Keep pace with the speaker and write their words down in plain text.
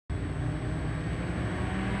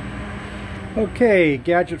Okay,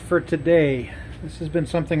 gadget for today. This has been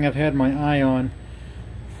something I've had my eye on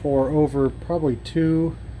for over probably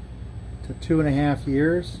 2 to 2.5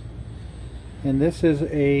 years. And this is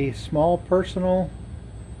a small personal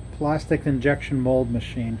plastic injection mold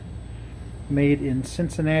machine made in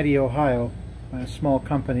Cincinnati, Ohio by a small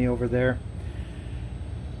company over there.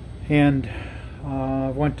 And I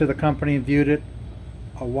went to the company and viewed it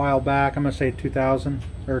a while back. I'm going to say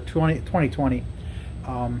 2020.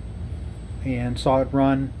 And saw it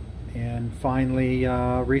run, and finally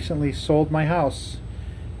recently sold my house,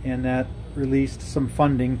 and that released some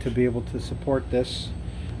funding to be able to support this.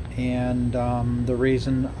 And the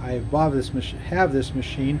reason I have this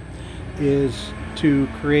machine is to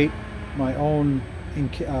create my own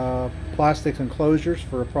plastics enclosures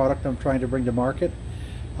for a product I'm trying to bring to market,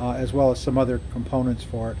 as well as some other components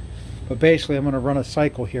for it. But basically I'm going to run a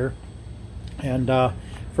cycle here, and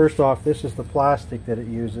first off, this is the plastic that it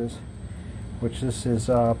uses, which this is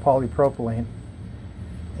polypropylene,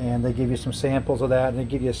 and they give you some samples of that, and they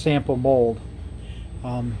give you a sample mold.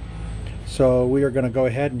 So we are going to go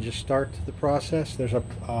ahead and just start the process. There's a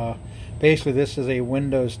basically this is a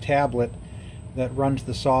Windows tablet that runs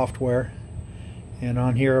the software, and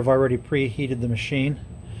on here I've already preheated the machine.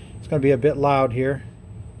 It's going to be a bit loud here,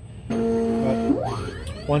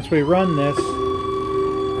 but once we run this,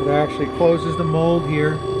 it actually closes the mold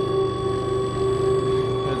here,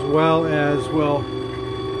 as well as will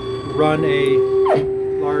run a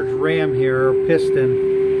large ram here, or piston,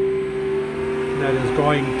 that is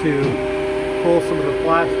going to pull some of the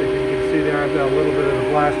plastic. And you can see there I've got a little bit of the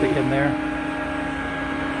plastic in there,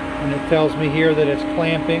 and it tells me here that it's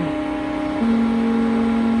clamping. I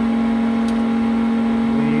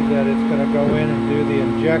believe that it's going to go in and do the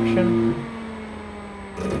injection.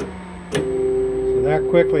 So that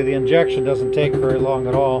quickly, the injection doesn't take very long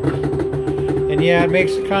at all. And yeah, it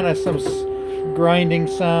makes kind of some grinding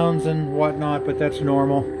sounds and whatnot, but that's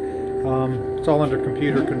normal. It's all under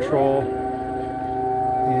computer control.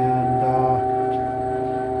 And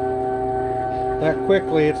that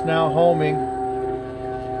quickly, it's now homing.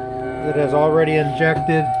 It has already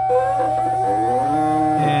injected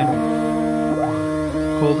and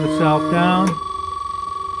pulled itself down. I'm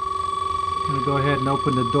going to go ahead and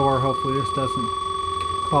open the door. Hopefully this doesn't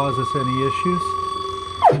cause us any issues.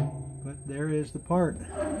 There is the part.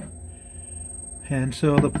 And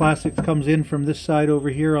so the plastic comes in from this side over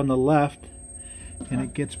here on the left, and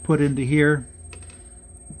it gets put into here,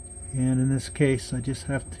 and in this case I just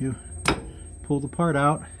have to pull the part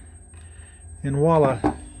out, and voila,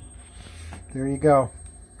 there you go,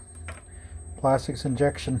 plastics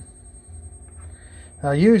injection.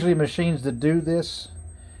 Now usually machines that do this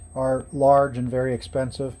are large and very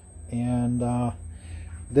expensive, and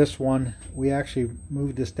this one, we actually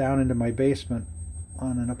moved this down into my basement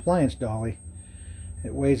on an appliance dolly.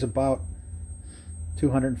 It weighs about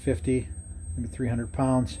 250, maybe 300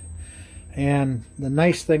 pounds. And the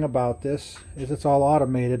nice thing about this is it's all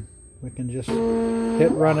automated. We can just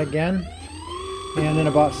hit run again, and in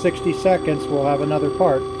about 60 seconds we'll have another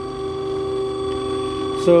part.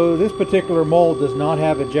 So this particular mold does not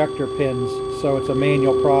have ejector pins, so it's a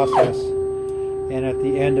manual process. And at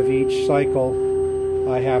the end of each cycle,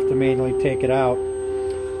 I have to manually take it out.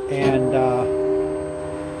 And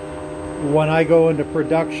when I go into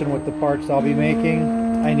production with the parts I'll be making,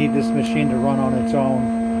 I need this machine to run on its own.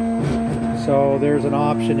 So there's an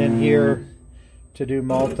option in here to do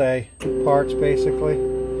multi-parts, basically,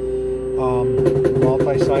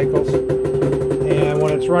 multi-cycles. And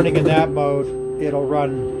when it's running in that mode, it'll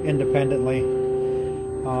run independently.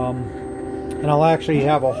 And I'll actually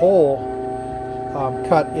have a hole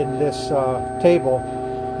cut in this table,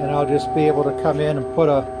 and I'll just be able to come in and put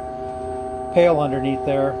a pail underneath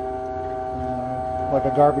there, like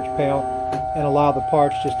a garbage pail, and allow the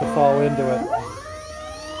parts just to fall into it,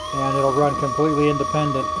 and it'll run completely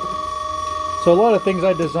independent. So a lot of things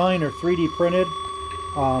I design are 3D printed,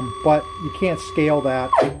 but you can't scale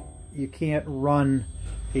that. You can't run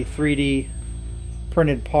a 3D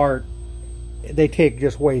printed part. They take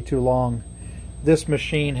just way too long. This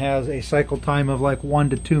machine has a cycle time of like 1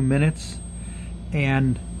 to 2 minutes,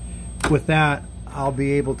 and with that I'll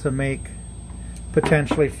be able to make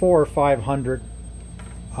potentially 400 or 500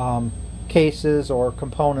 cases or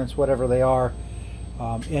components, whatever they are,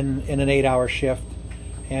 in an 8-hour shift.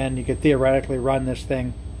 And you could theoretically run this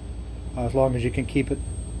thing, as long as you can keep it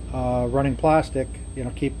running plastic, you know,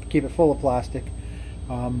 keep it full of plastic.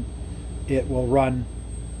 It will run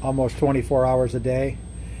almost 24 hours a day.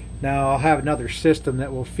 Now I'll have another system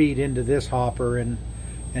that will feed into this hopper and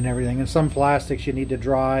everything. And some plastics you need to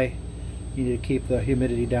dry, you need to keep the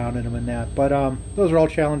humidity down in them and that. But those are all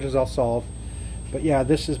challenges I'll solve. But yeah,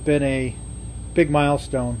 this has been a big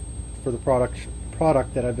milestone for the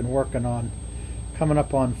product that I've been working on, coming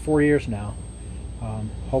up on 4 years now.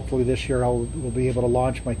 Hopefully this year we'll be able to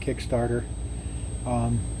launch my Kickstarter.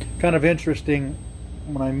 Kind of interesting,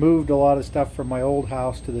 when I moved a lot of stuff from my old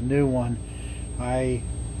house to the new one, I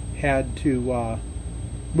had to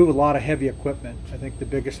move a lot of heavy equipment. I think the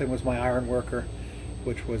biggest thing was my iron worker,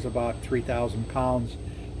 which was about 3,000 pounds.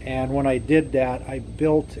 And when I did that, I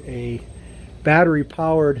built a battery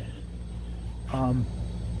powered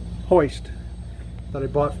hoist that I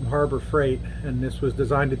bought from Harbor Freight, and this was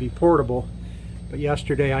designed to be portable. But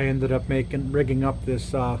yesterday I ended up rigging up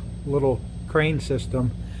this little crane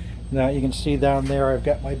system. Now you can see down there I've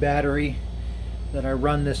got my battery that I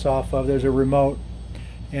run this off of. There's a remote,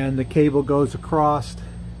 and the cable goes across,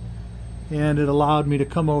 and it allowed me to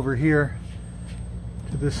come over here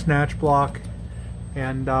to this snatch block.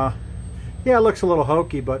 And yeah, it looks a little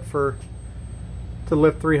hokey, but to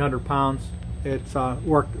lift 300 pounds, it's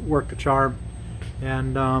worked a charm.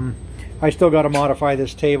 And I still got to modify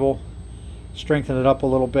this table, strengthen it up a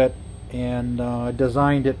little bit, and I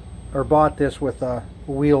designed it, or bought this with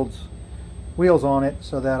wheels on it,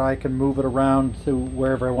 so that I can move it around to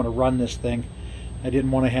wherever I want to run this thing. I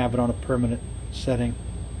didn't want to have it on a permanent setting.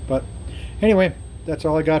 But anyway, that's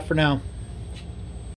all I got for now.